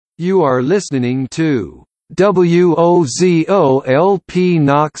You are listening to WOZOLP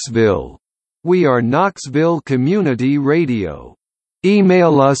Knoxville. We are Knoxville Community Radio.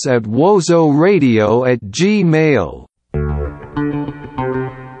 Email us at wozoradio@gmail.com.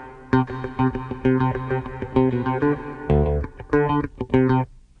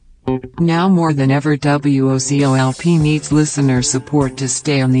 Now more than ever, WOZOLP needs listener support to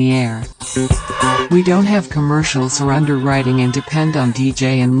stay on the air. We don't have commercials or underwriting and depend on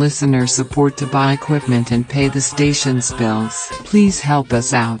DJ and listener support to buy equipment and pay the station's bills. Please help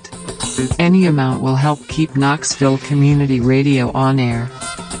us out. Any amount will help keep Knoxville Community Radio on air.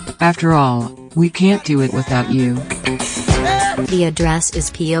 After all, we can't do it without you. The address is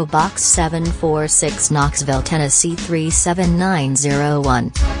P.O. Box 746, Knoxville, Tennessee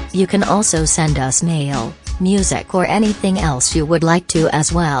 37901. You can also send us mail, music, or anything else you would like to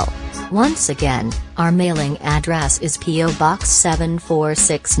as well. Once again, our mailing address is P.O. Box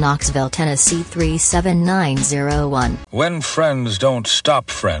 746, Knoxville, Tennessee 37901. When friends don't stop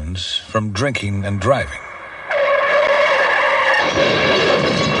friends from drinking and driving.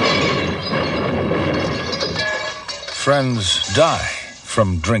 Friends die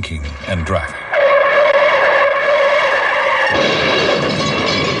from drinking and driving.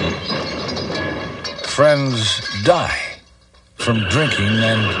 Friends die from drinking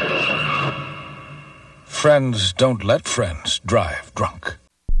and... Friends don't let friends drive drunk.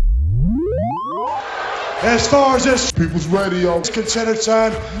 As far as this People's Radio is considered,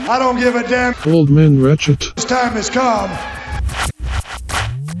 son, I don't give a damn. Old man Ratchet. This time has come.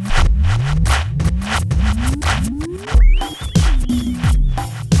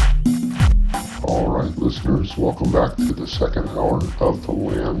 Alright, listeners, welcome back to the second hour of the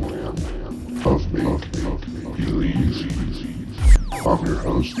Land of Make Believe. I'm your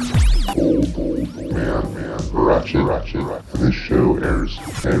host, Old Man Ratchet, and this show airs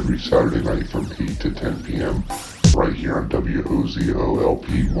every Saturday night from 8 to 10 p.m. right here on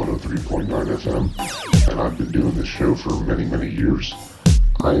WOZOLP 103.9 FM, and I've been doing this show for many years.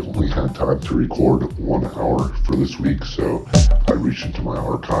 I only had time to record 1 hour for this week, so I reached into my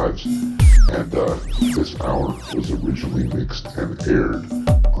archives, and this hour was originally mixed and aired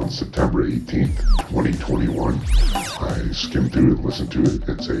on September 18th, 2021. I skimmed through it and listened to it.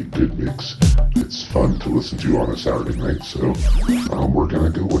 It's a good mix. It's fun to listen to on a Saturday night, so we're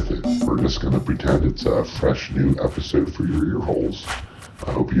gonna go with it. We're just gonna pretend it's a fresh new episode for your ear holes.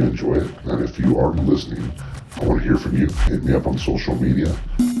 I hope you enjoy it, and if you are listening, I want to hear from you. Hit me up on social media.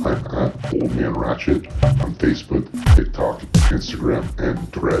 I'm at Old Man Ratchet on Facebook, TikTok, Instagram, and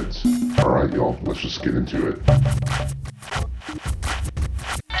Threads. Alright, y'all, let's just get into it.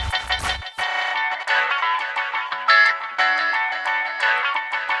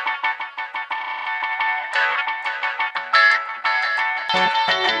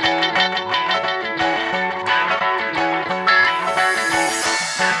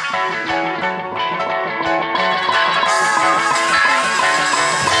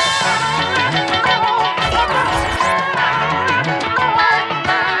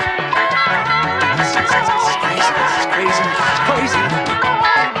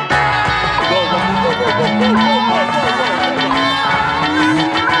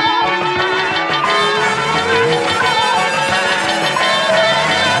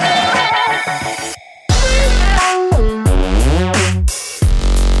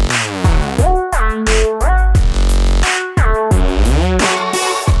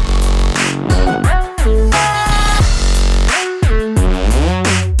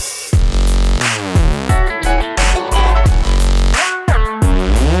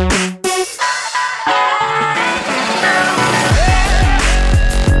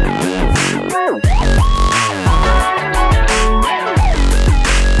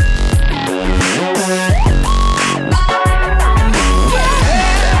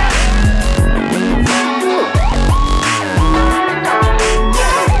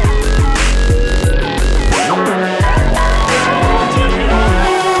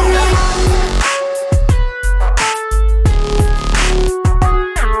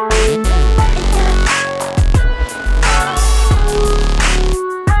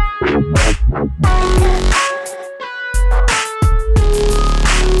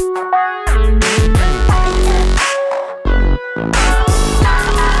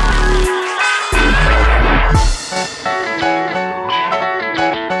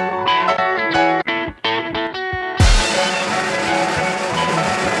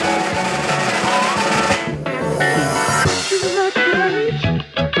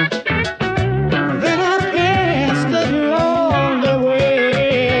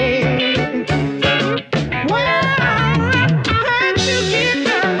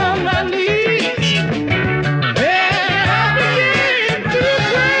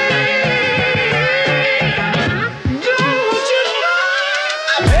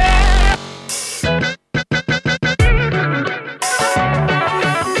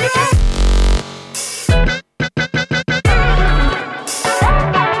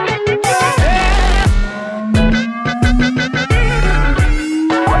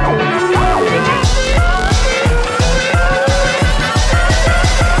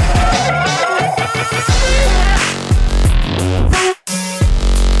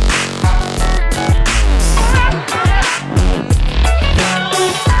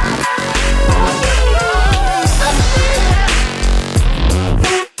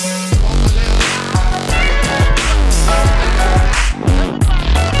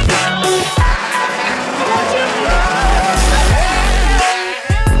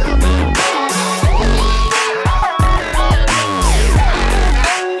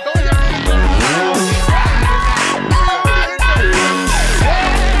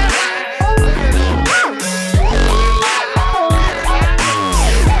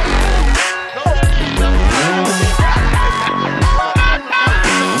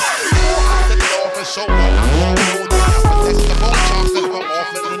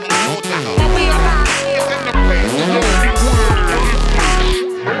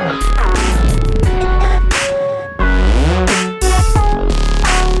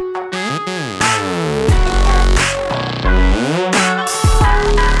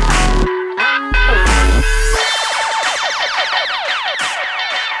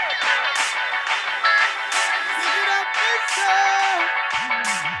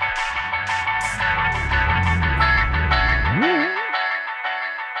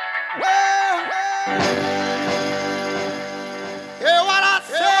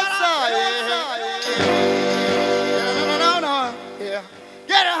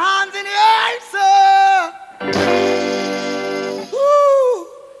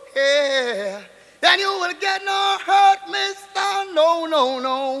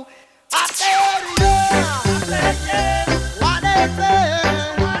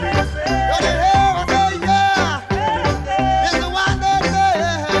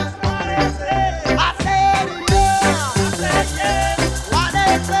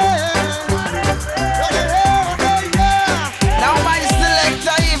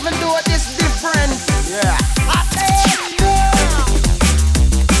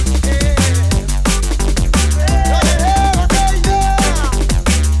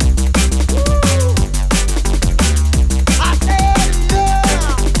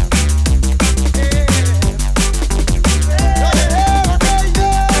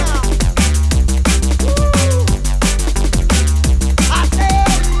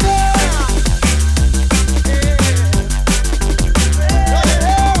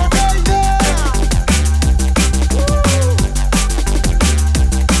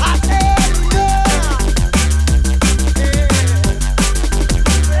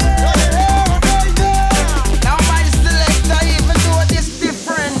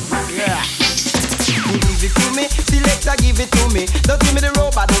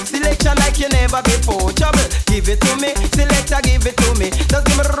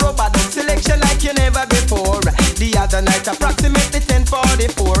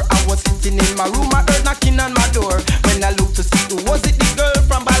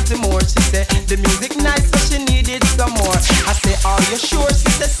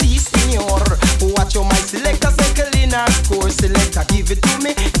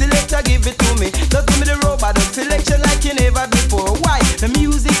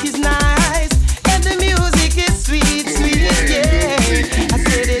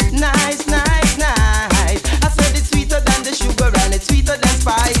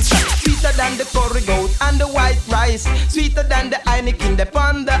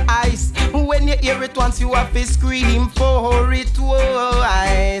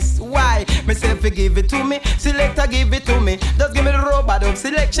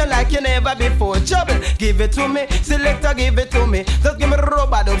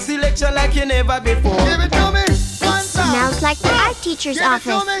 Teacher's office.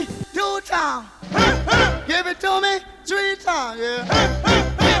 Give it to me 2 times. Give it to me 3 times. Yeah.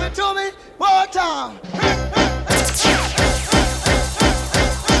 Give it to me 4 times.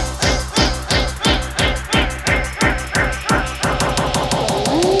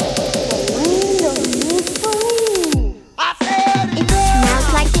 I said it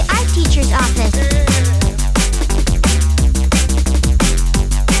smells like the art teacher's office.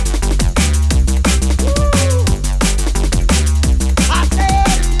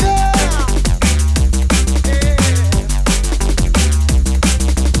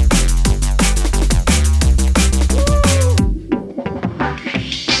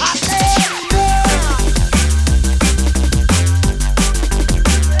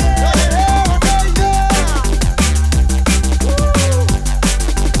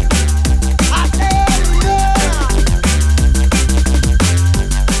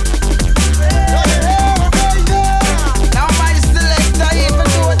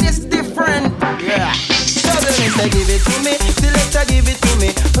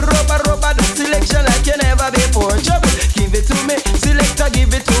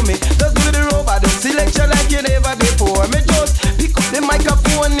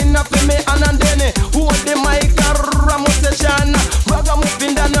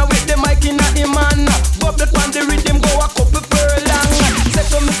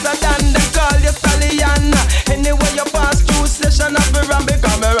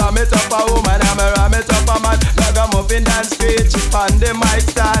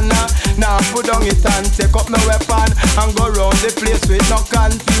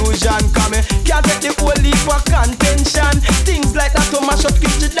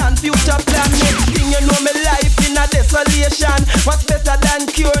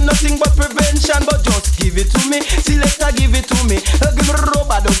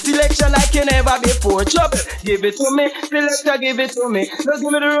 Give it to me, selector, give it to me. Don't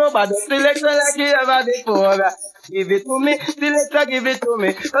give me the robot, don't selector like you ever before. Give it to me, selector, give it to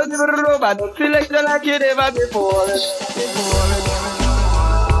me. Don't give me the robot, don't selector like you ever before.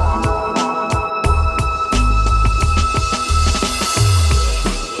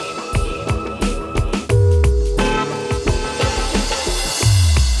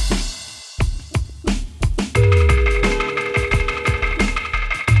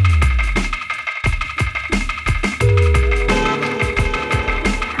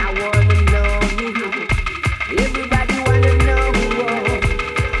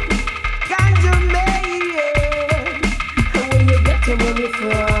 When you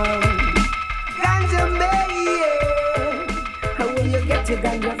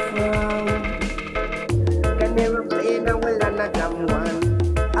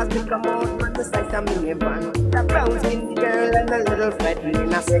to come out, man, the sight of me van. The brown skin girl and a little fat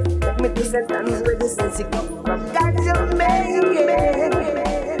in a sec. Let me to set hands with the sense come from. Ganja man, yeah.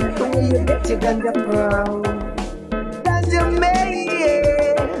 The way you get your ganja from. Ganja man,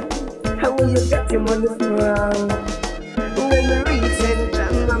 yeah. How will you get your money from? When the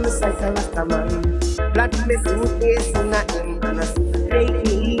reason I'm a sight of Rasta man. Plant me suitcase in a him and I take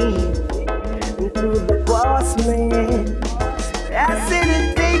me to the boss man. I said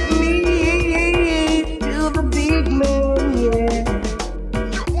it take me to the big man, yeah.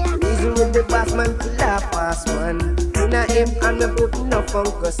 Easy with the boss man to the boss man. In a him and I put no fun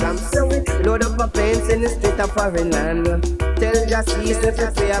cause I'm sorry. Load up my pants in the street of foreign land. Tell justice if you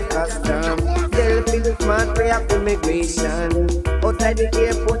pay a custom. Tell people smart pay up immigration. Outside the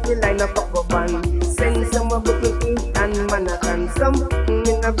airport we line up a van. Send some of the people and Manhattan. Some in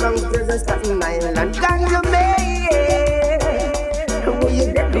the Bronx, there's a Staten Island. Ganja me, yeah. Where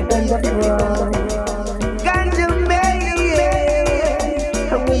you get the ganja from? Ganja me,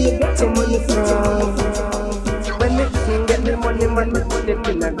 yeah. Where you get your money from? When they get the money, man, we put it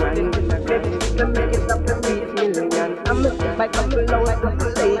in a grand. They make it up to 8 million. I'm a by couple low,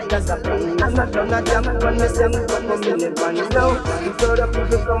 couple acres of land. I'm not gonna jump on the same couple million ones. No, you throw the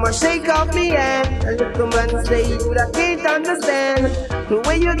people come and shake off me hand. And look come and say you that can't understand.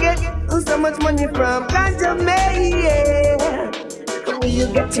 Where you get so much money from? Ganja me, yeah. Where you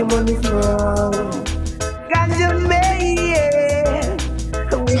get your money from? Ganja me, yeah.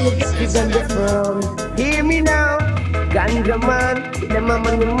 Where you get your ganja from? Hear me now, ganja man, them a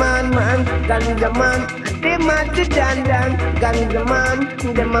money man, ganja man, them a the dan, ganja man,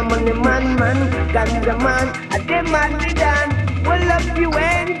 them a money man, ganja man, them a the dan. Well up you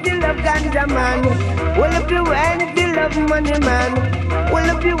when you love ganja man, well up you when you love money man, well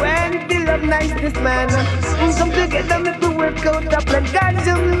up you when you love niceness man. Come together make we work out a plan,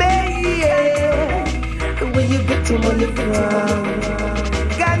 ganja me, yeah. Where you get your money from?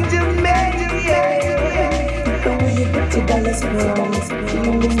 Ganja me, yeah. Where you get your dollars from?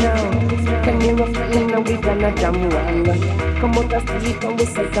 Hear me now. Can you refrain now we gonna jam one? Come out the street and we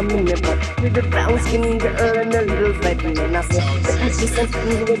say some in the butt. With the brown skin girl and a little fat man. I say, let me see some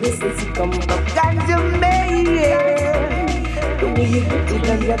things where this is come from. Ganja me, yeah. Where you get your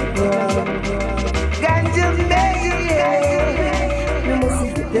ganja from? Ganja me, yeah. You must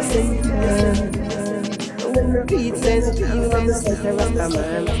get the same time. When the beat says you on the side of Rasta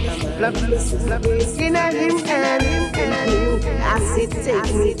man, blood in a him and I say take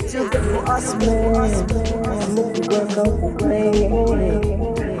me to the boss man. Make me work out the play,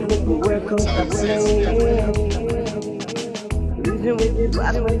 make me work out the play. Reason with the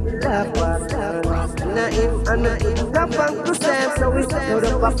bottom with the lap, na him, the funk to stand. So we put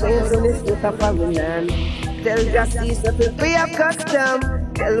up our fans on this with a foreign land. Tell justice that we pay a custom.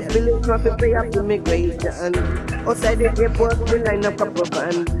 Tell the village not to pay up immigration. Outside the airport we line up a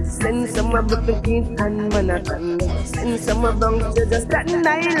van. Send some of the Queens and Manhattan. Send some of them to the Staten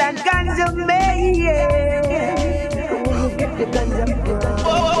Island. Ganja me, yeah. Where you get the ganja from?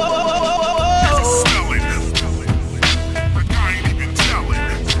 Smell it. Like I ain't even telling.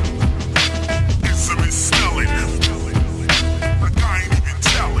 It's a misspelling. Like I ain't even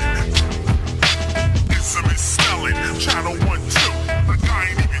telling. It's a misspelling. Channel 1, 2. Like I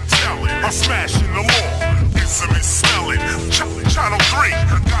ain't even telling. I'm smashing the law. It's a misspelling. Channel 3.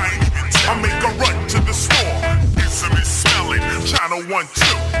 Like I ain't even telling. I make a run to the store. It's a misspelling. Channel 1, 2.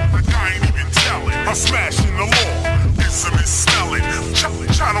 Like I ain't even telling. I'm smashing the law. It's a misspelling.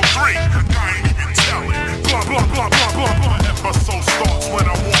 Channel 3. Like I ain't even telling. Blah, blah, blah, blah, blah, blah. The episode starts when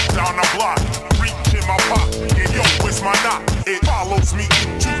I walk down the block. Reach in my pocket. And yo, where's my knot? It follows me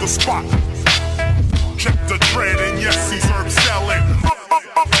into the spot. Check the dread and yes, he's herb selling.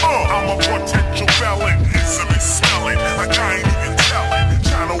 I'm a potential felon. It's a misspelling. Like I ain't even telling.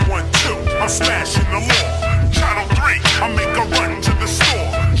 Channel 1, 2. I'm smashing the law. Channel 3. I make a run to the store.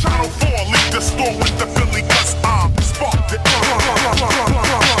 Channel 4. Leave the store with the Philly cause I'm sparked it.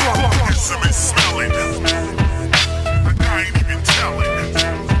 It's a misspelling. Like I ain't even telling.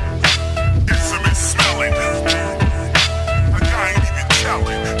 It's a misspelling. Like I ain't even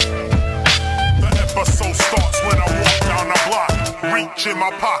telling. The episode starts when I walk down the block. Reach in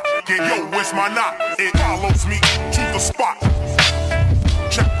my pocket, yo, where's my knot? It follows me to the spot.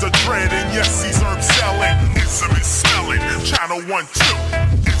 Check the dread and yes, he's herb selling. It's a misspelling. Channel 1, 2.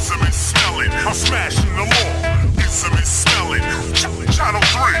 It's a misspelling. I'm smashing the law. It's a misspelling. Channel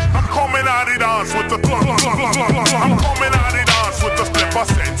 3. I'm coming out of dance with the I'm coming out of dance with the flip. I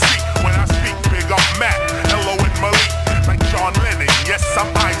said, see, when I speak big, I'm Matt, Hello and Malik, like John Lennon. Yes, I'm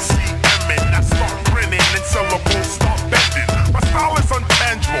ICM. I start grinning and syllables start bending. My style is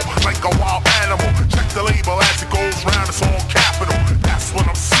untangible. like a wild animal. Check the label as it goes round, it's all capital. That's what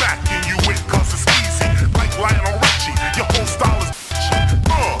I'm smacking you with, cause it's easy. Like Lionel Richie, your whole style is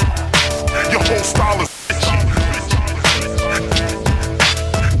your whole style is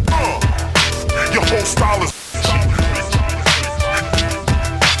your whole style is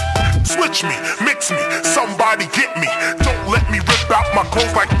switch me, mix me, somebody get me. Don't let me rip out my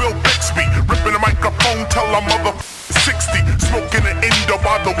clothes like Bill Bixby. Ripping the microphone till I'm mother 60. Smoking an Indo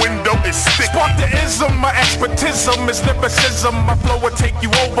by the window is sticky. Spark the ism, my expertism is lyricism. My flow will take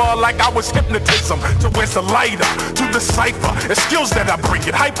you over like I was hypnotism. To where's the lighter, to the cipher. It's skills that I bring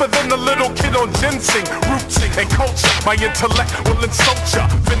it. Hyper than a little kid on ginseng. Roots and culture, my intellect will insult ya.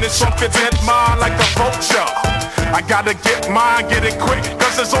 Finish off your dead mind like a vulture. I gotta get mine, get it quick,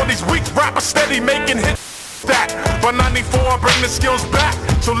 cause there's all these weak rappers steady making hits. That, but 94 I bring the skills back.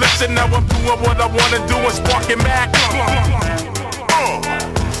 So listen, now I'm doing what I wanna do and sparking mad.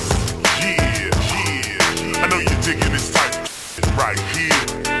 Yeah, I know you're digging this type of shit right here.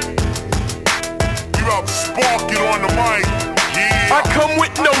 You out sparking on the mic. Yeah. I come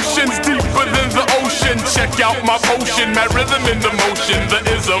with notions deeper than the ocean. Check out my potion, my rhythm in the motion. The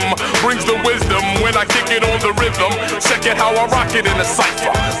ism brings the wisdom when I kick it on the rhythm. Check it how I rock it in a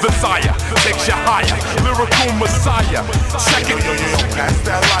cipher. The sire takes you higher, lyrical messiah. Check it, yo, pass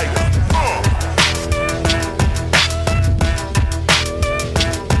that lighter.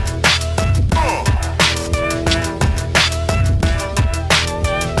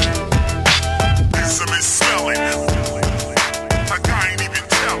 Ism is smelling.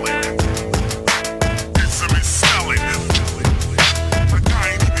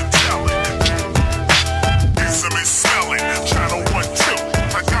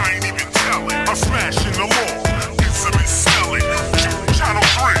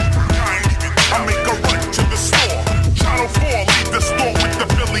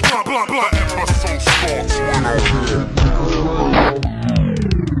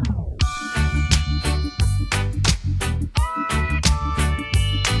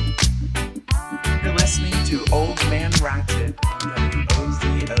 You're listening to Old Man Ratchet on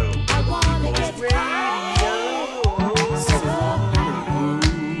WOZO. I wanna get radio.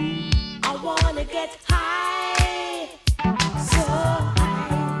 I wanna get high. So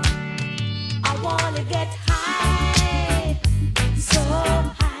high. I wanna get high. So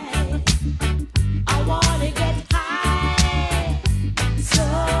high. I wanna get high. So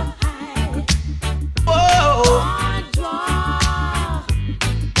high. Whoa! One draw.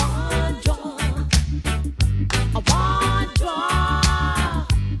 One draw. I want draw.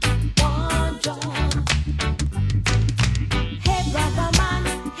 One draw. Hey brother man,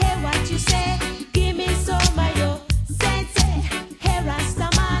 hey what you say? Give me some of your sensei. Hey Rasta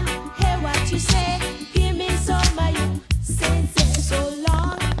man, hey what you say? Give me some of your sensei. So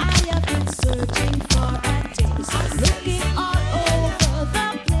long I have been searching for a taste, looking all over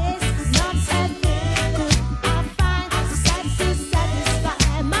the place. Not a thing could I find to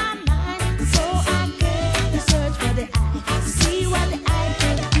satisfy my mind. So I came to search for the eye, to see what the eye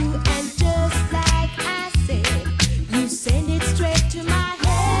can do. And just like I said, you send it straight to my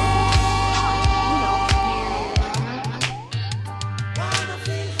head. Wanna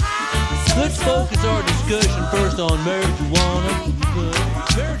feel high. Let's focus our discussion first on marijuana.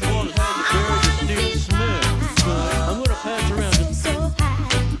 Marijuana has a very distinct smell. I'm going to pass around this. So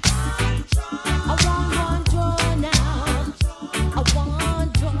high. I want one draw now. I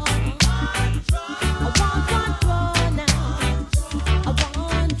want draw. I want one draw now. I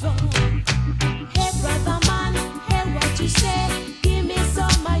want draw. Hey brother man, hey what you say? Give me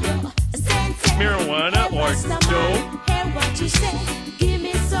some of your sensei. Marijuana Hey, or Rasta man, dope? hey what you say? Give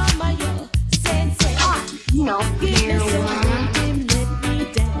me some of your sensei. You know, Give me some marijuana. rhythm, let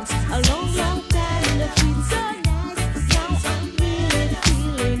me dance. A long, long time and it feels so nice. Now I'm really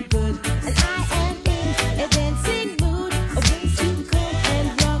feeling good, and I am in a dancing mood. Won't you come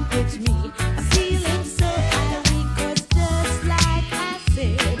and rock with me? I'm feeling so high because just like I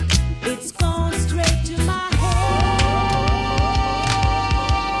said, it's gone straight to my head.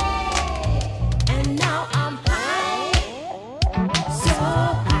 And now I'm high,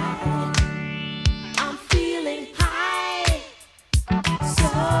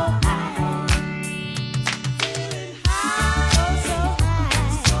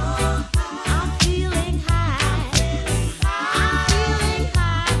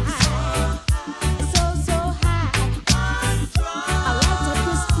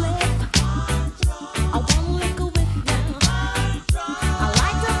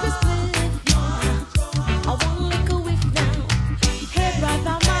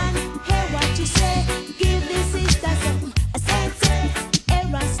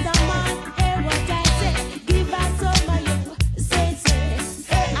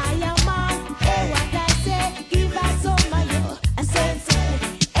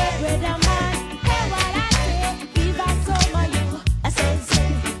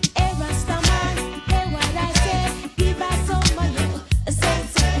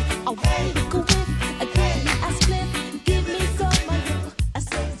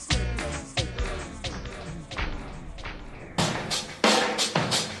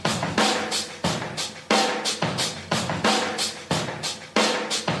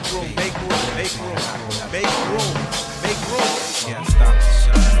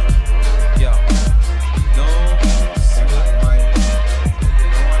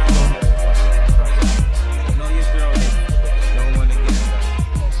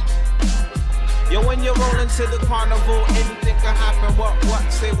 to the carnival, anything can happen. What,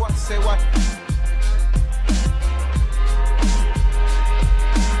 say what, say what.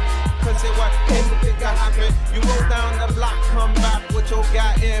 Cause say what, anything can happen. You roll down the block, come back with your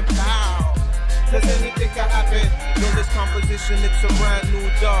goddamn pow. Cause anything can happen. Yo, this composition, it's a brand new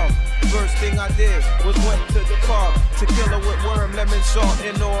dub. First thing I did was went to the pub to kill her with worm, lemon, salt,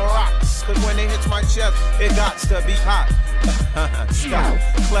 and no rocks. Cause when it hits my chest, it got to be hot. Stop.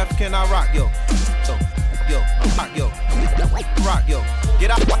 Clef, can I rock, yo? Rock, yo. Rock, yo. Get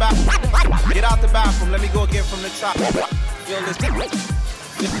out the bathroom. Get out the bathroom. Let me go again from the top.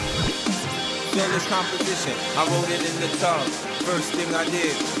 Feel this composition, I wrote it in the tub. First thing I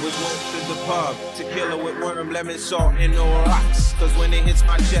did was walk to the pub to kill her with worm, lemon, salt, and no rocks. Cause when it hits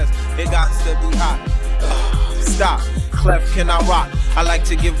my chest, it got to be hot. Stop, Clef, can I rock? I like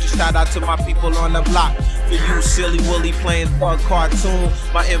to give a shout out to my people on the block. For you, silly Willy playing bug cartoon.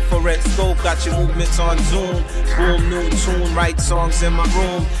 My infrared scope got your movements on Zoom. Boom, new tune, write songs in my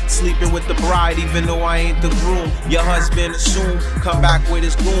room. Sleeping with the bride, even though I ain't the groom. Your husband assume, come back with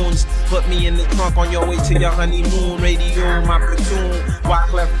his goons. Put me in the trunk on your way to your honeymoon. Radio, my platoon.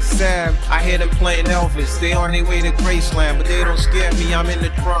 Wyclef Sam, I hear them playing Elvis. They on their way to Graceland, but they don't scare me. I'm in the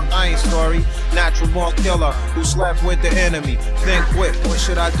trunk, I ain't sorry. Natural born killer who slept with the enemy. Think quick, what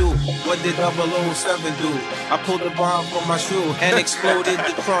should I do? What did 007 do? I pulled the bomb from my shoe and exploded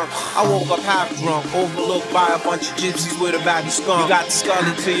the trunk. I woke up half drunk, overlooked by a bunch of gypsies with a bag of skunk. You got the skull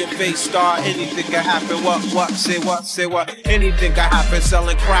into your face, star. Anything can happen. What, say what, say what. Anything can happen.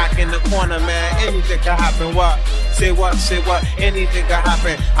 Selling crack in the corner, man. Anything can happen. What, say what, say what. Anything can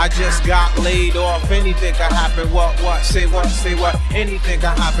happen. I just got laid off. Anything can happen. What, say what, say what. Anything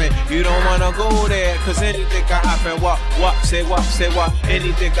can happen. You don't wanna go there, cause anything can happen. What, say what, say what.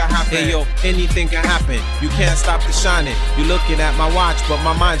 Anything can happen. Hey yo, anything can happen. You can't stop the shining. You looking at my watch, but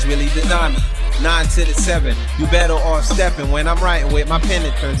my mind's really denying me. 9 to the 7, you better off stepping. When I'm writing with my pen,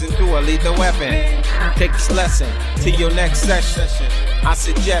 it turns into a lethal weapon. Take this lesson to your next session. I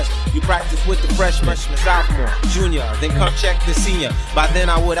suggest you practice with the freshman, sophomore, junior, then come check the senior. By then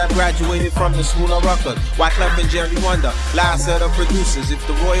I would have graduated from the school of Rutgers. Wyclef and Jerry Wonder, last of the producers. If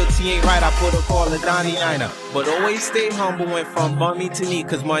the royalty ain't right, I put a call to Donnie Ina. But always stay humble when from bummy to knee,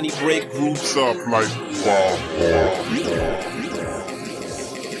 cause money break groups up like wow.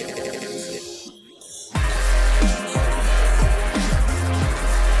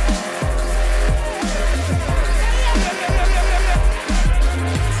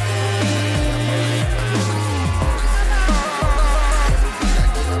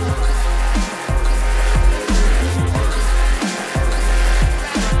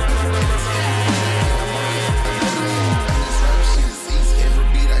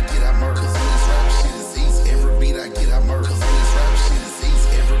 Every beat I get, I murder.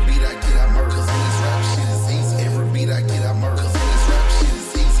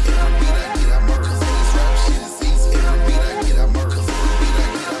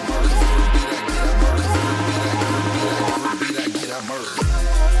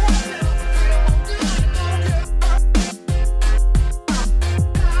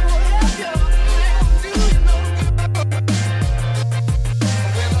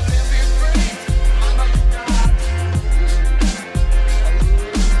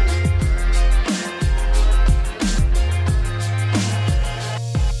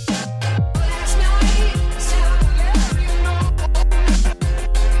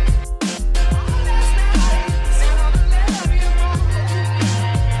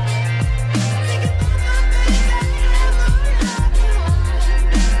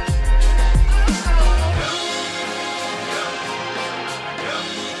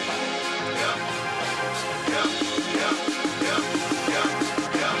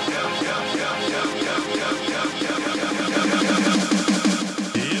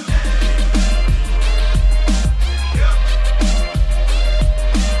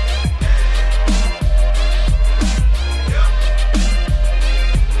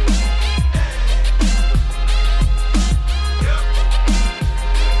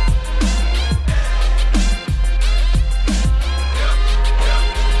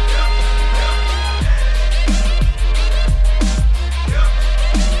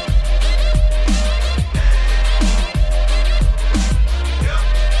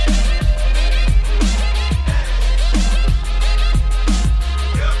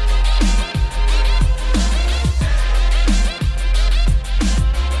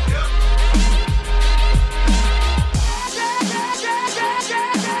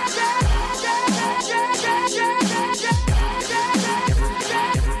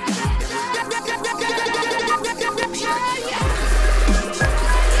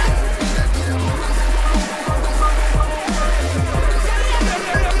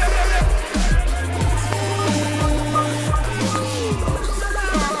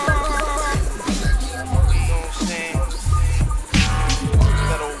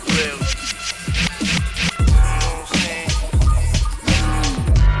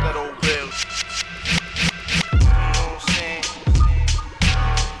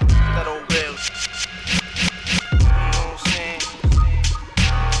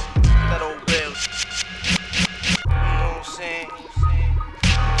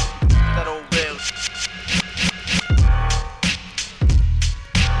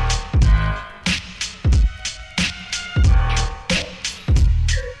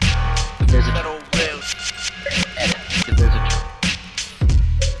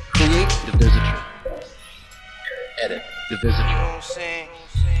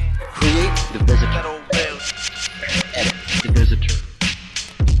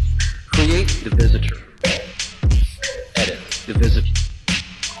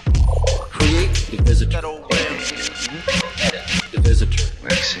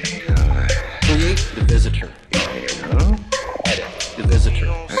 Let's see. Create the visitor. Edit the visitor.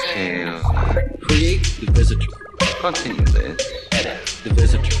 Let's see. Create the visitor. Continue this. Edit the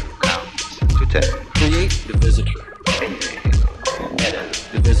visitor. Count to 10. Create the visitor. Edit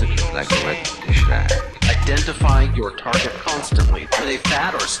the visitor. Like a red dish rag. Identify your target constantly. Are they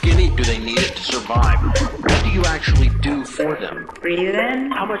fat or skinny? Do they need it to survive? What do you actually do for them? Breathe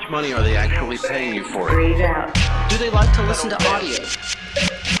in. How much money are they actually paying you for it? Breathe out. Do they like to listen to audio? Do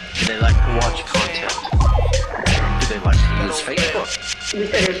they like to watch content? Do they like to use Facebook? We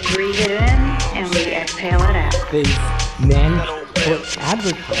sort of breathe it in and we exhale it out. They manage to put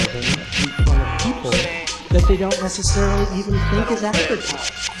advertising in front of people that they don't necessarily even think is advertising.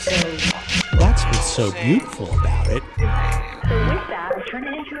 So that's what's so beautiful about it. So with that, we turn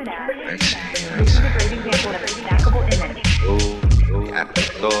it into an ad. This is a great example of a stackable image.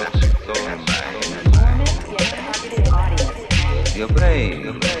 Enormous yet targeted audience. Your brain,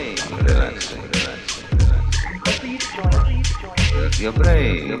 relax. Your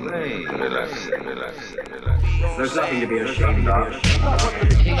brain, relax. There's nothing to be ashamed of.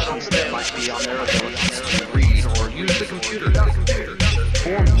 Limitations that might be on their abilities to read or use the computer.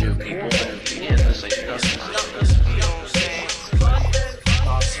 Form new people and the same customers.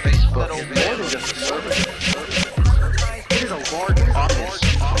 Facebook is more than just a service. It is a large audience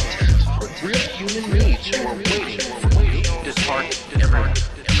of content with real human needs who are waiting for you to target everyone.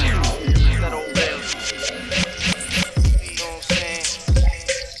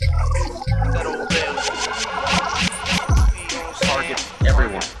 Target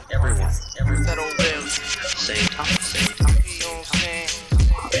everyone. Same time.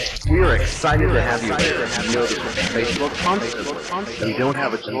 We are excited to have you here. You know this is Facebook constantly. You don't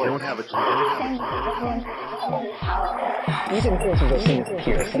have a We can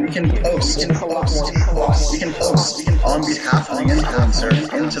post on behalf of the influencer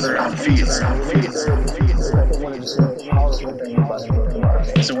into their own feeds.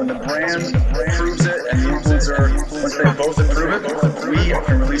 So when the brand approves it and the influencer, once they both approve it, we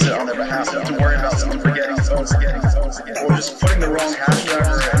can release it on their behalf. So you don't have to worry about someone forgetting or just putting the wrong hashtag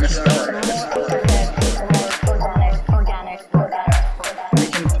or misspelling. We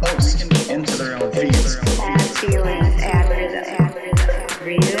can post into their own feeds. Add feelings, add rhythm.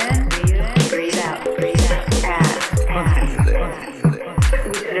 Breathe in, breathe out. Add.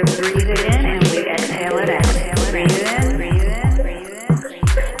 We sort of breathe it in and we exhale it out. Breathe in, breathe out. Breathe in,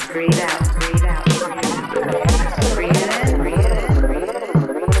 breathe out.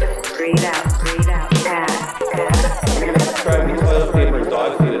 Add. You're going to describe me toilet paper and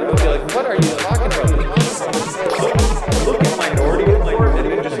dog food, and I'll be like, what are you talking about? Look at minority report, and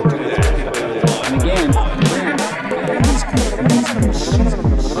you just do that. And again,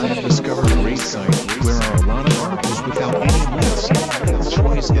 I've discovered a great site where are a lot of articles without any links.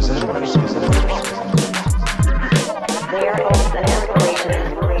 Choice is ours. Their hopes and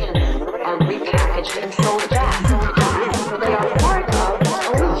aspirations are repackaged and sold back. So they are part of a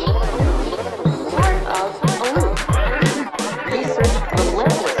loop. Researched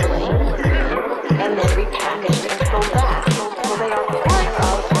relentlessly and then repackaged and sold back. So they are part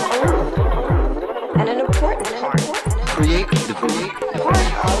of a loop. And an important part. Create the Part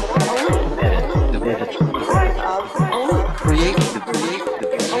of a loop. the visitor. Part of a loop. Create the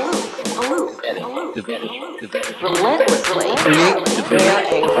A loop. the visitor. Relentlessly. Create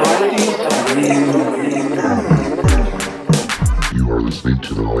You are listening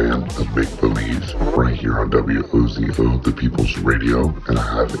to the land of make-believe right here on WOZO, the People's Radio, and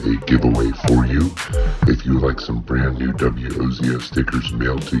I have a giveaway for you. If you would like some brand new WOZO stickers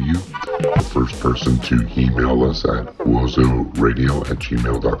mailed to you, the first person to email us at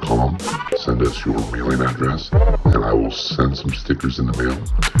wozoradio@gmail.com, send us your mailing address, and I will send some stickers in the mail.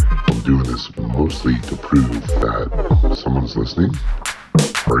 I'm doing this mostly to prove that someone's listening.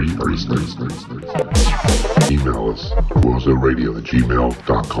 Are you listening? Email us,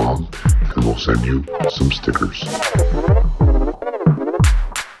 wozoradio@gmail.com, and we'll send you some stickers.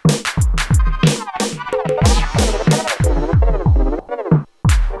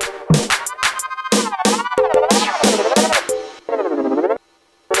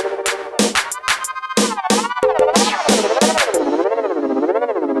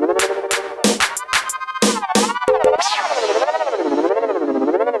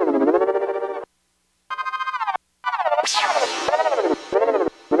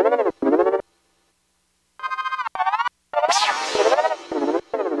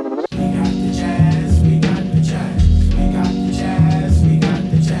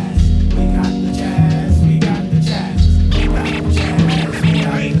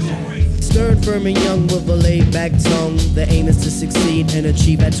 firm and young with a laid-back tongue. The aim is to succeed and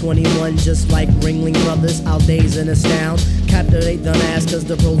achieve at 21. Just like Ringling Brothers, our days and astound. Captivate the mass cause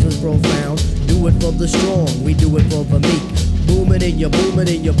the prose is profound. Do it for the strong, we do it for the meek. Boom it in your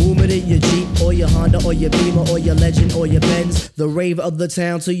Jeep, or your Honda, or your Beamer, or your Legend, or your Benz. The rave of the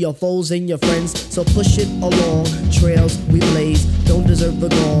town to your foes and your friends. So push it along, trails we blaze. Don't deserve the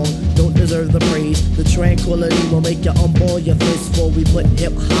gong, don't deserve the praise. The tranquility will make you unball your fists. Before we put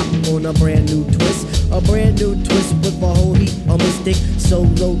hip hop on a brand new twist. A brand new twist with a whole heap of mystic. So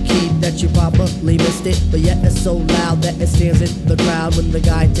low key that you probably missed it. But yet it's so loud that it stands in the crowd. When the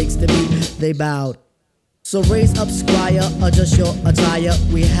guy takes the beat, they bowed. So raise up, squire, adjust your attire.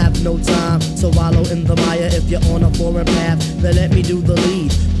 We have no time to wallow in the mire. If you're on a foreign path, then let me do the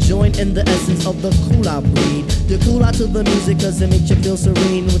lead. Join in the essence of the cool out breed. You cool out to the music cause it makes you feel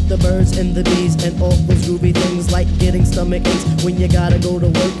serene. With the birds and the bees and all those groovy things. Like getting stomach aches when you gotta go to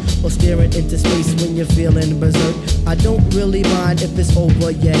work. Or staring into space when you're feeling berserk. I don't really mind if it's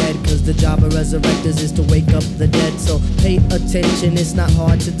over your head. Cause the job of resurrectors is to wake up the dead. So pay attention, it's not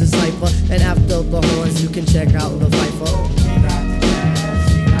hard to decipher. And after the horns you can check out the Viper.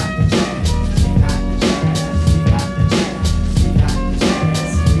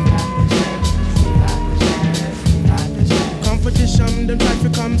 Competition, them try to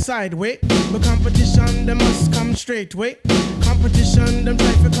come sideways, but competition, them must come straight way. Competition, them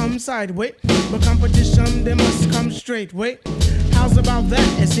try to come sideways, but competition, they must come straight way. How's about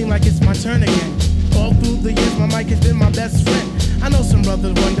that? It seems like it's my turn again. All through the years, my mic has been my best friend. I know some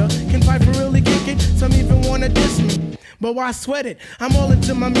brothers wonder, can Piper really kick it? Some even wanna diss me, but why sweat it? I'm all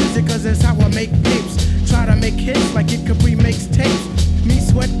into my music cause that's how I make tapes. Try to make hits like Kid Capri makes tapes. Me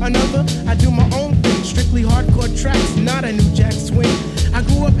sweat another, I do my own thing. Strictly hardcore tracks, not a new jack swing. I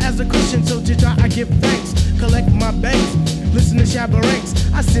grew up as a Christian, so to Jah I give thanks. Collect my banks, listen to Shabba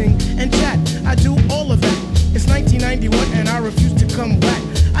Ranks. I sing and chat, I do all of that. It's 1991 and I refuse to come back.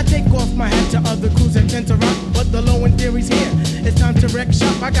 I take off my hat to other crews that tend to rock, but the low end theory's here. It's time to wreck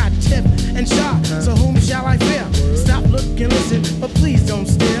shop. I got Tip and Shaw, so whom shall I fear? Stop, look, and listen, but please don't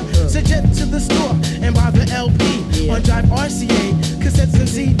stare. Suggest to the store and buy the LP on Drive RCA, cassettes and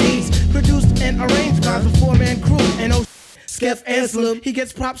CDs, produced and arranged by the four-man crew. And Skeff Anselm, he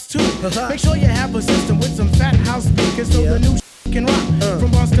gets props too. Make sure you have a system with some fat house speakers so the new can rock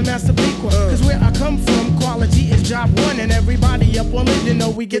from Boston, Massapequa. Cause where I come from, quality is job one, and everybody up on it, you know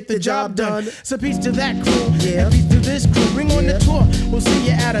we get the job done. So peace to that crew, and peace to this crew. Bring on the tour, we'll see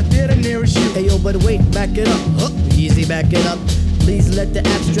you at a theater nearest you. Hey yo, but wait, back it up. Easy, back it up. Please let the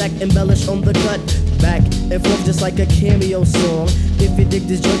abstract embellish on the cut. Back and forth just like a cameo song. If you dig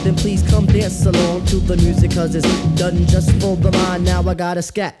this joint, then please come dance along to the music, cause it's done just for the mind. Now I gotta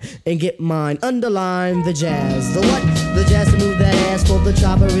scat and get mine. Underline the jazz. The what? The jazz to move that ass for the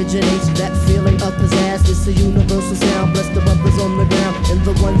chop originates. That feeling of pizzazz. It's a universal sound. Bless the brothers on the ground in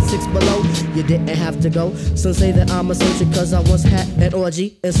the 1-6 below. You didn't have to go. Some say that I'm eccentric cause I once had an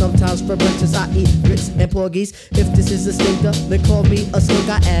orgy. And sometimes for breakfast I eat grits and porgies. If this is a stinker, then call me a slug,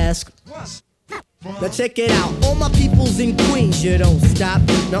 I ask. Now check it out, all my peoples in Queens, you don't stop.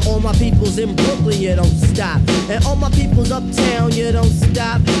 Now all my peoples in Brooklyn, you don't stop. And all my peoples uptown, you don't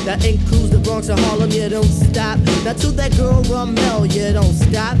stop. That includes the Bronx and Harlem, you don't stop. Now to that girl Ramel, you don't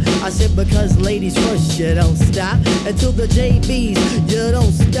stop. I said because ladies first, you don't stop. And to the JBs, you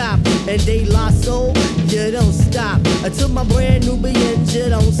don't stop. And De La Soul, you don't stop. And to my brand Nubians, you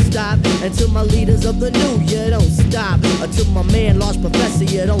don't stop. And to my leaders of the new, you don't stop. And to my man Large Professor,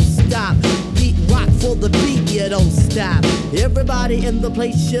 you don't stop. Beat rock for the beat, you don't stop. Everybody in the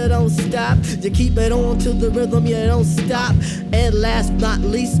place, you don't stop. You keep it on to the rhythm, you don't stop. And last but not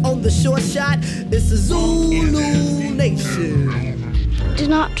least, on the short shot, it's the Zulu Nation. Do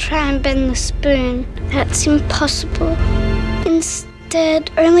not try and bend the spoon. That's impossible.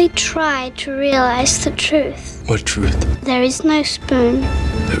 Instead, only try to realize the truth. What truth? There is no spoon.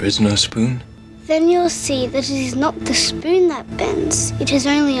 There is no spoon? Then you'll see that it is not the spoon that bends. It is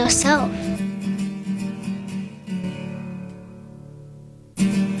only yourself.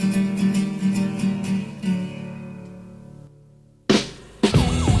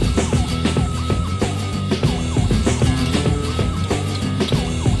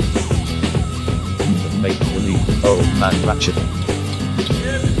 Make-believe old man Ratchet.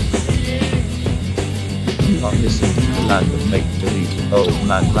 You are listening to the land of make-believe old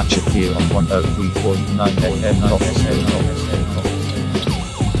man Ratchet here on 103.9 FM.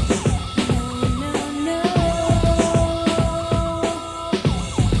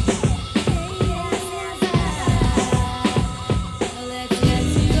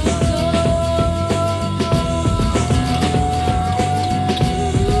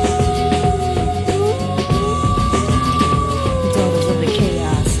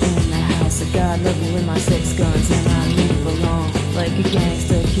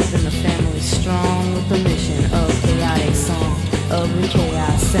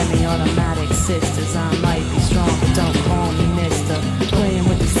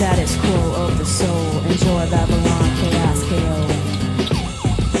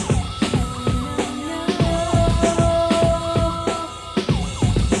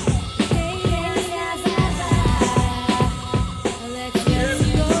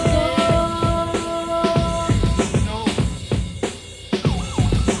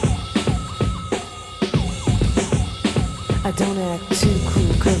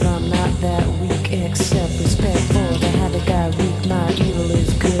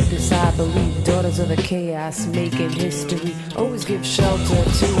 the chaos, making history. Always give shelter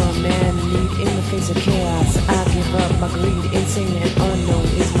to a man in need in the face of chaos. I give up my greed, insane and unknown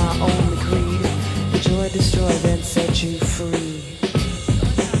is my only creed. Enjoy, destroy, then set you free.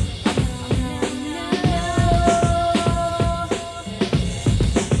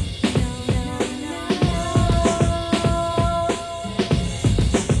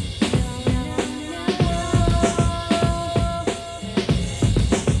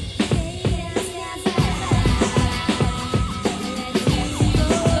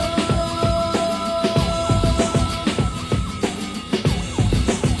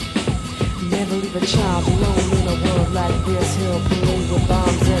 A child alone in a world like this. He'll play with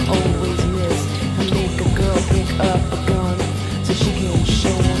bombs and always miss. He'll make a girl pick up a gun so she can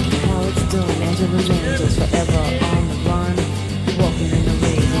show him how it's done. Angela's angels forever on the run, walking in the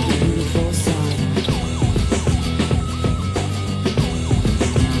rays of the beautiful sun.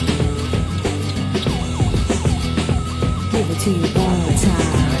 Give it to you one more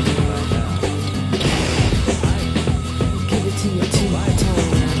time. Give it to you 2 times.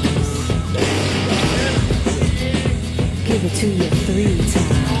 Give it to you 3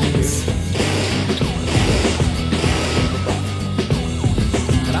 times.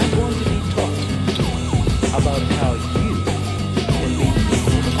 And I'm going to be talking about how you can be healed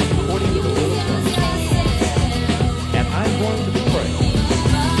according to the will of God. And I'm going to pray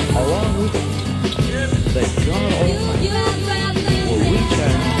along with you that God Almighty will reach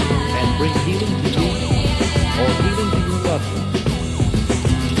out and bring healing to you or healing to your loved ones.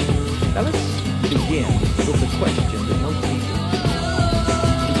 Now let's begin with the question that most people ask.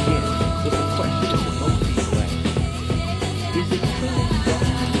 Is it truly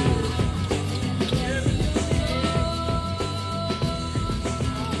God's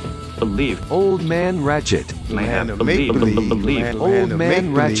will? Believe old man Ratchet may have believe old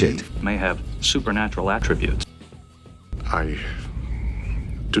man Ratchet may have supernatural attributes. I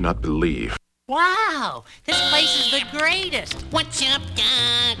do not believe. Wow, this place is the greatest. What's up,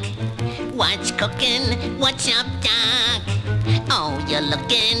 Doc? What's cooking? What's up, Doc? Oh, you're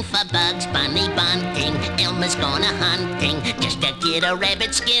looking for Bugs Bunny bunting. Elmer's gonna hunting just to get a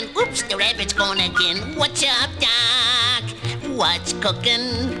rabbit skin. Oops, the rabbit's gone again. What's up, Doc? What's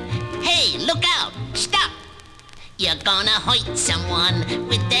cooking? Hey, look out! Stop! You're gonna hurt someone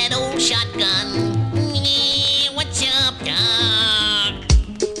with that old shotgun. What's up, Doc?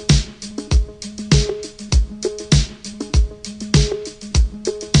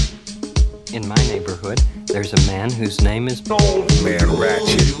 In my neighborhood, there's a man whose name is Old Man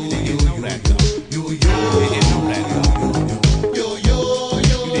Ratchet.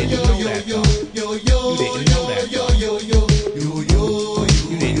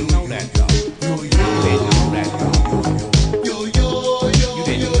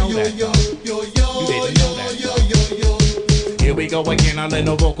 Here we go again, I let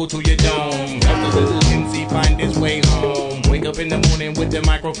no vocal to your dome. Help the little MC find his way home. Wake up in the morning with the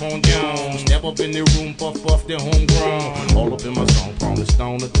microphone down. Step up in the room, puff puff the homegrown. All up in my song, from the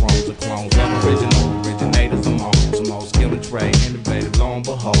stone, the thrones, the clones. Originators, some all skill and trade. Innovative, lo and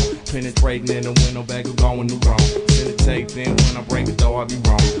behold. Penetrating in the window bag of going the wrong. Send a tape in when I break it, though I be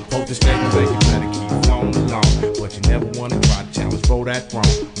wrong. Hope the statement make you better keep flowing along. But you never wanna try to challenge, throw that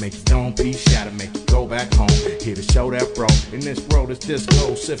throne. Make your dome piece shatter, make you go back home. Here to show that bro. In this world it's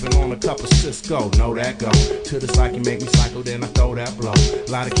disco, sipping on a cup of Cisco. Know that go. To the psyche make me cycle, then I throw that blow.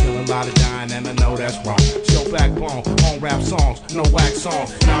 Lot of killing, lot of dying, and I know that's wrong. Show backbone on rap songs, no wax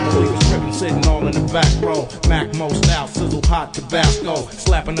songs. Non-believers tripping, sitting all in the back row. Mac most out, sizzle hot Tabasco.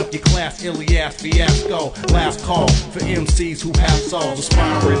 Slapping up your class, Ilias fiasco. Last call for MCs who have souls.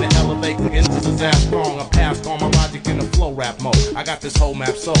 Aspiring to elevate into disaster wrong. I passed on my logic in the flow rap mode. I got this whole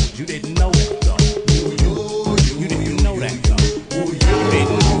map sold. You didn't know that though. You didn't know that though. You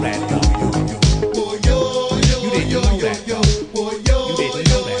didn't know that though. You didn't know that though. You didn't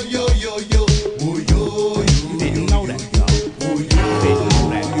know that though. You didn't know that though. You didn't know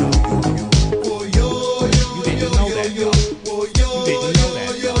that though. You didn't know that though. You didn't know that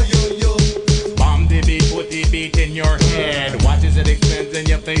though. Bomb the beat, put the beat in your head. Watch as it expands and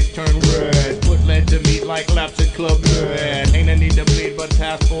your face turn red. Put lead to meat like laps at Club Red. Ain't no need to bleed, but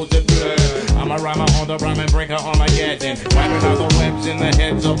passports are good. I'm a rhymer on the rhyme and breaker on my gadget. Wiping out the webs in the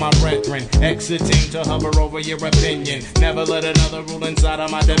heads of my brethren. Exiting to hover over your opinion. Never let another rule inside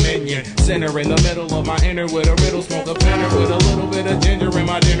of my dominion. Center in the middle of my inner with a riddle. Smoke a pinner with a little bit of ginger in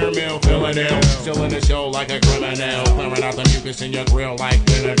my dinner meal. Filling ill, still in the show like a criminal. Clearing out the mucus in your grill like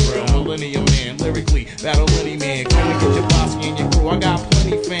Benadryl. Millennium man, lyrically, battle any man. Come and get your boss and your crew. I got plenty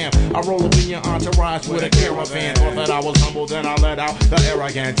plenty fam. I roll up in your entourage with a caravan. Thought that I was humble, then I let out the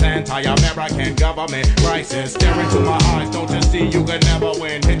arrogant anti-American government crisis. Stare into my eyes, don't you see you could never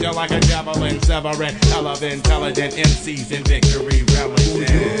win? Hit you like a javelin, severing hell of intelligent MCs in victory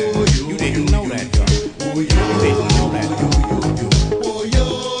relishing. You didn't know that, girl. You didn't know that. You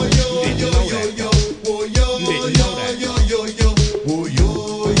didn't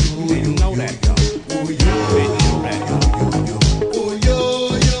know that.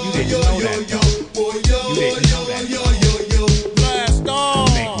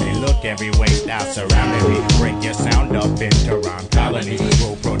 Every waste out surrounding me. Break your sound up into rhyme colony.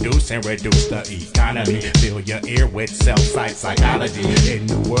 Will produce and reduce the economy. Fill your ear with self-site psychology. A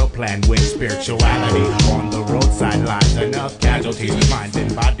new world plan with spirituality. On the roadside lies enough casualties. Mind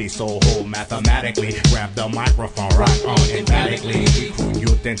and body, soul whole mathematically. Grab the microphone, rock on emphatically. Recruit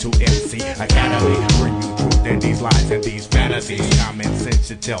youth into MC Academy. Bring you truth in these lies and these fantasies. Common sense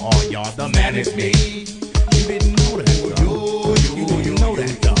to tell all y'all the man is me. You didn't know that, though. You didn't know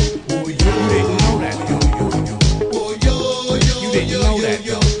that, though. You didn't know that, yo. You didn't know that,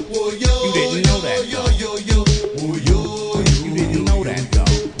 yo. You didn't know that, yo. You didn't know that, yo. You didn't know that, yo.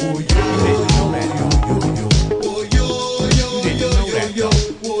 You didn't know that, yo.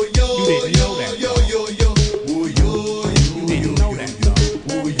 You didn't know that, yo. You didn't know that, yo.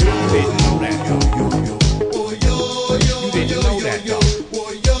 You didn't know that, yo. You didn't know that, yo.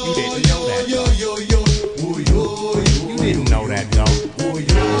 You didn't know that, yo.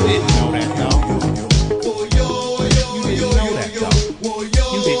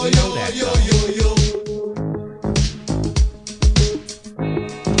 You didn't know that, yo.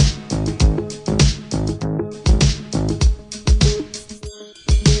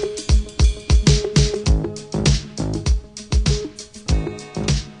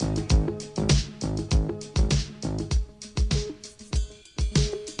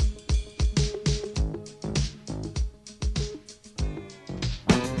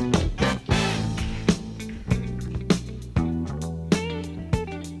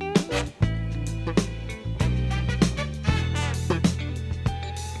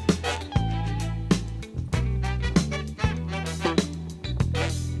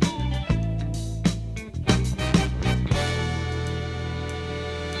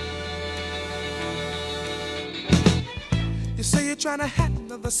 Trying to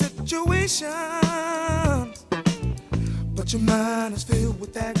handle the situation, but your mind is filled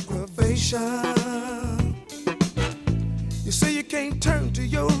with aggravation. You say you can't turn to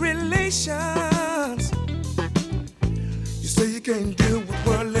your relations. You say you can't deal with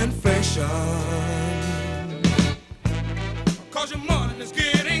world inflation. 'Cause your money is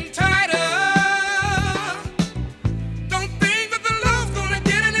getting tighter.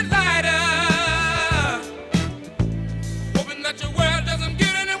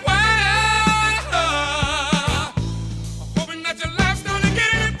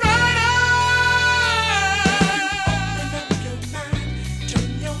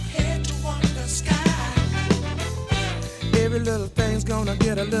 Gonna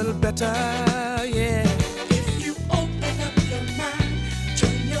get a little better, yeah. If you open up your mind,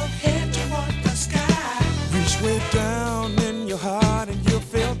 turn your head toward the sky. Reach way down in your heart and you'll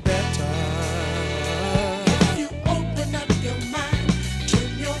feel better. If you open up your mind,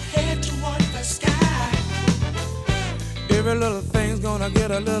 turn your head toward the sky. Every little thing's gonna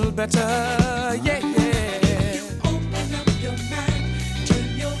get a little better, yeah, yeah. If you open up your mind, turn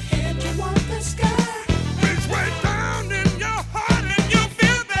your head toward the sky. Reach way down in your heart.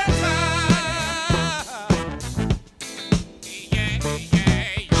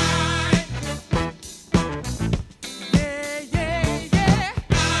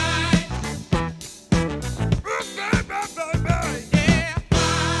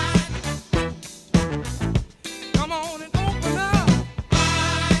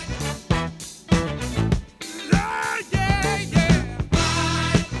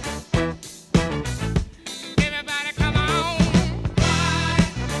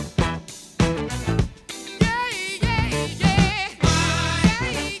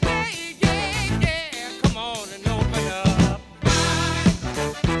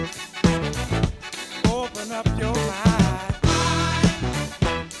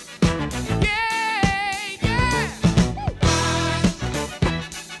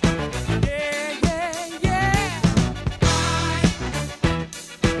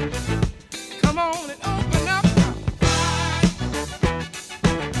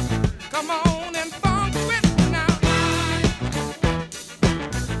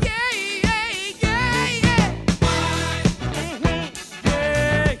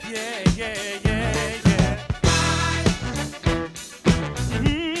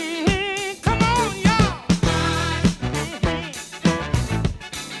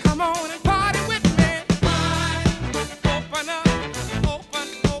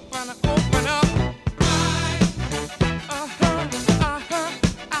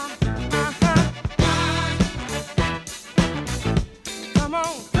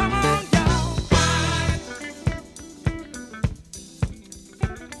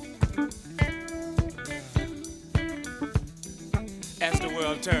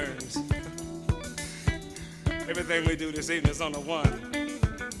 Everything we do this evening is on the one.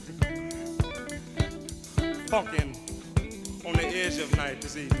 Funkin' on the edge of night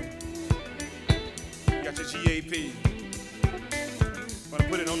this evening. You got your GAP. Wanna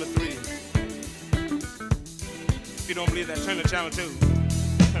put it on the 3. If you don't believe that, turn to channel 2.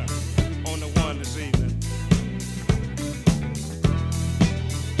 On the 1 this evening.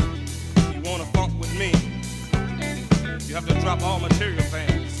 You wanna funk with me? You have to drop all material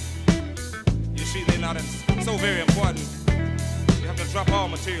things. You see, they're not so very important. You have to drop all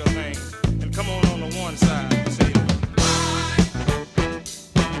material things and come on the 1 side this evening.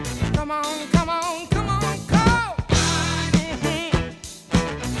 Come on, come on, come on, go!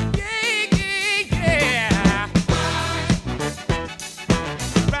 Yeah, yeah, yeah.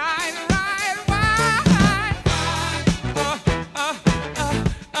 Right, right, right.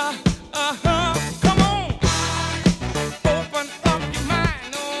 Come on. Open up your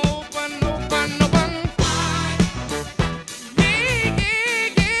mind. Open, open, open. Yeah, yeah,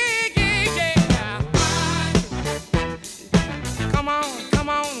 yeah, yeah, yeah. Come on, come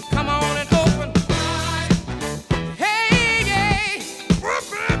on, come on and open. Hey, yeah.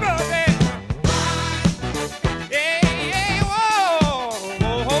 Yeah, yeah, whoa,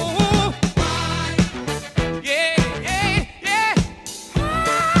 whoa, whoa. Yeah, yeah, yeah.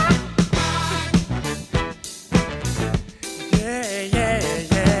 Yeah, yeah,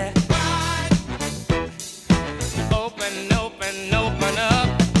 yeah. Open, open, open up.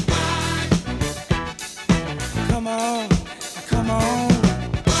 Come on, come on.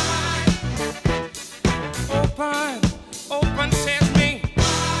 Open, open sesame.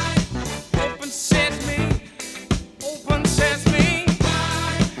 Open sesame. Open sesame.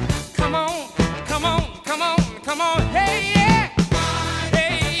 Come on, come on, come on, come on. Hey, yeah.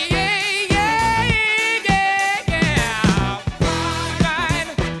 Hey, yeah, yeah, yeah, yeah. Right.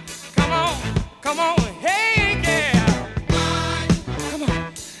 Come on, come on. Hey, yeah. Come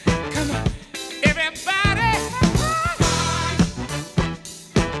on, come on. Everybody.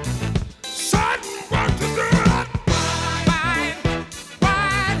 Son, what to do?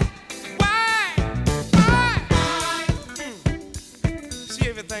 Why? See,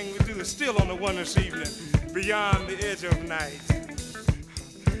 everything we do is still on the 1 this evening. Beyond the edge of night.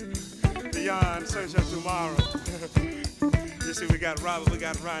 Beyond search of tomorrow. You see, we got Robert, we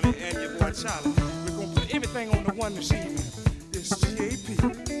got Ronnie, and your boy Charlie. We're gonna put everything on the 1 this evening. It's GAP.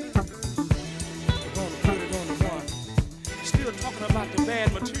 We're gonna put it on the 1. Still talking about the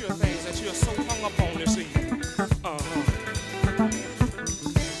bad material things that you're so hung up on this evening.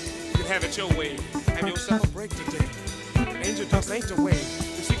 You can have it your way. Have yourself a break today. Angel dust ain't the way.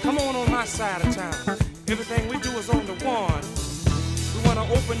 You see, come on my side of town. Everything we do is on the 1. We want to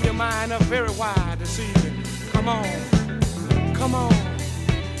open your mind up very wide this evening. Come on. Come on.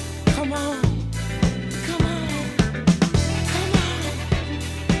 Come on. Come on. Come on.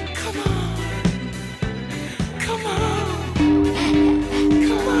 Come on. Come on.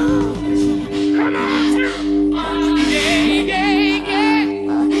 Come on. Come on. Yeah, yeah, yeah.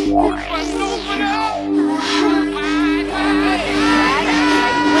 Open, open up.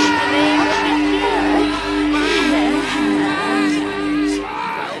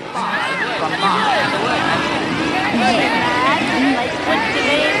 Wide, wide, what's the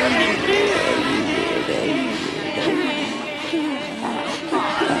name of this dude?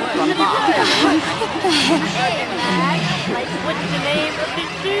 What's the name of this dude? What's the name of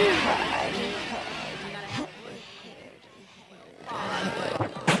this dude?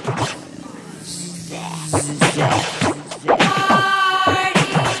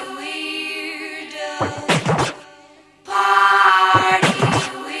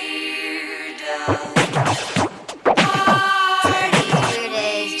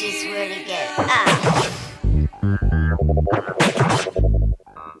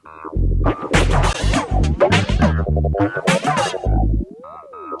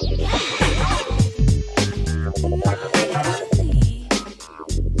 Yeah.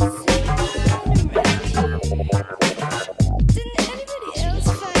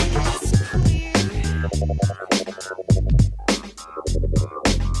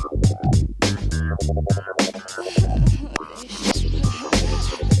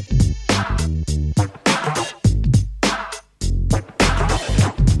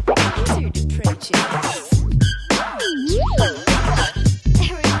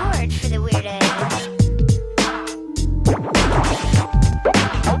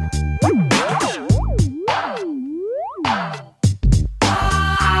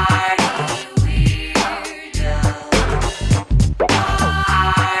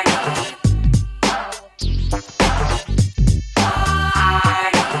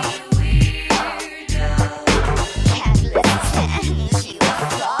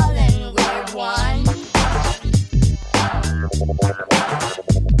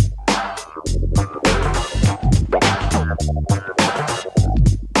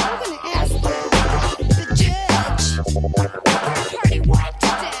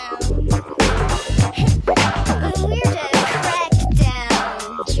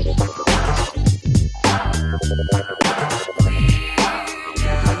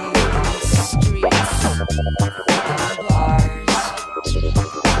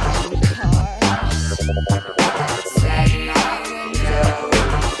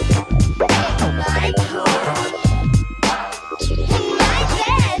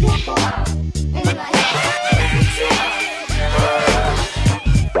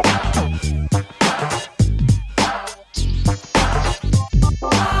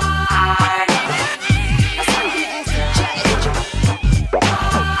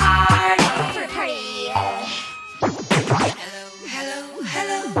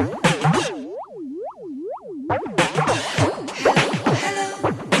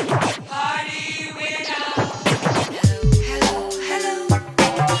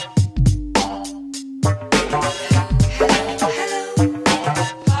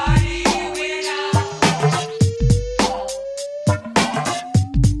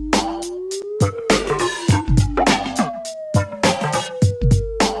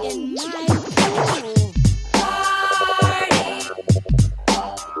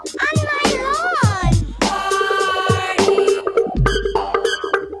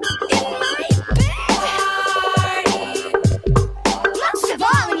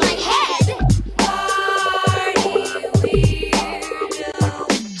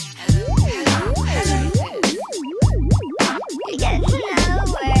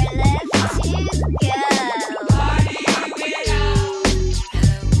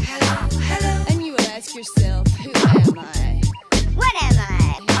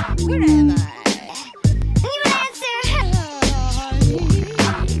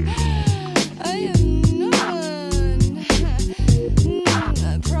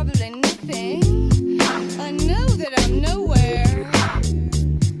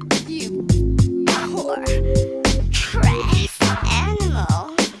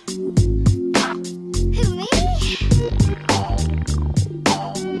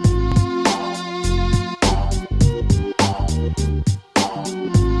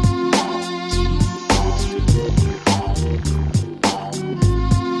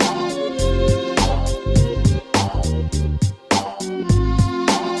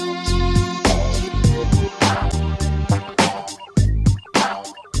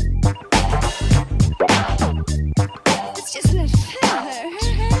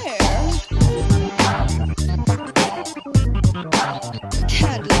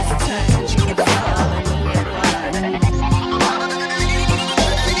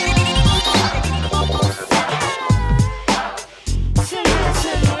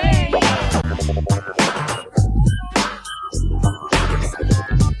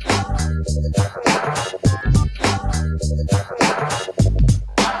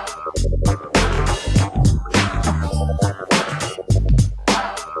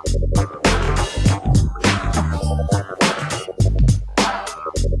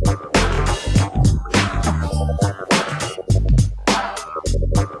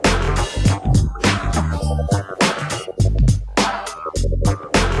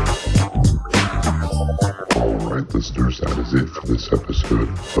 listeners, that is it for this episode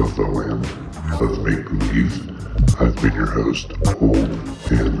of The Land of Make Believe. I've been your host, Old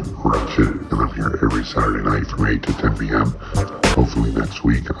Man Ratchet, and I'm here every Saturday night from 8 to 10 p.m. Hopefully next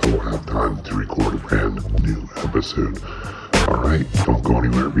week I will have time to record a brand new episode. Alright, don't go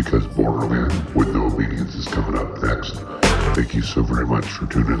anywhere because Borderland with No Obedience is coming up next. Thank you so very much for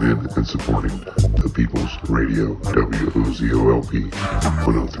tuning in and supporting the People's Radio, WOZOLP,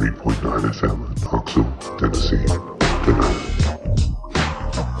 103.9 FM, Knoxville, Tennessee. Good night.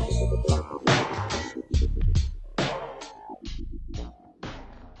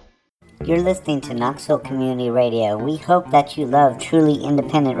 You're listening to Knoxville Community Radio. We hope that you love truly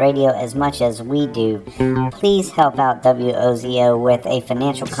independent radio as much as we do. Please help out WOZO with a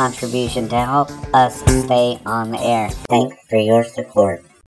financial contribution to help us stay on the air. Thanks for your support.